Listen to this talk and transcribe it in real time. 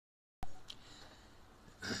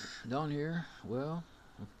Don here. Well,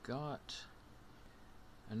 I've got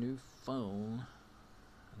a new phone,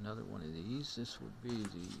 another one of these. This would be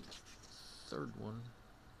the third one.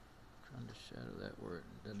 Trying to shadow that word.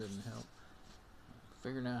 That doesn't help.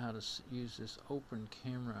 Figuring out how to use this open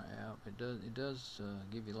camera app. It does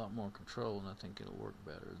give you a lot more control, and I think it'll work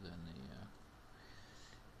better than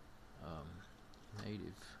the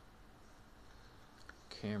native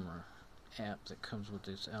camera app that comes with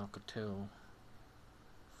this Alcatel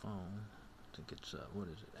phone. I think it's what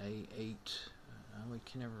is it, A8? I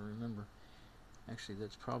can never remember. Actually,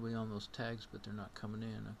 that's probably on those tags, but they're not coming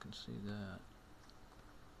in. I can see that.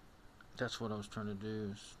 That's what I was trying to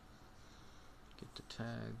do, is get the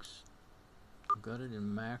tags. I've got it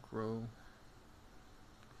in macro,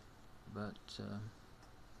 but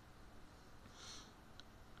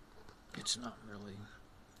it's not really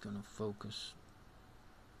gonna focus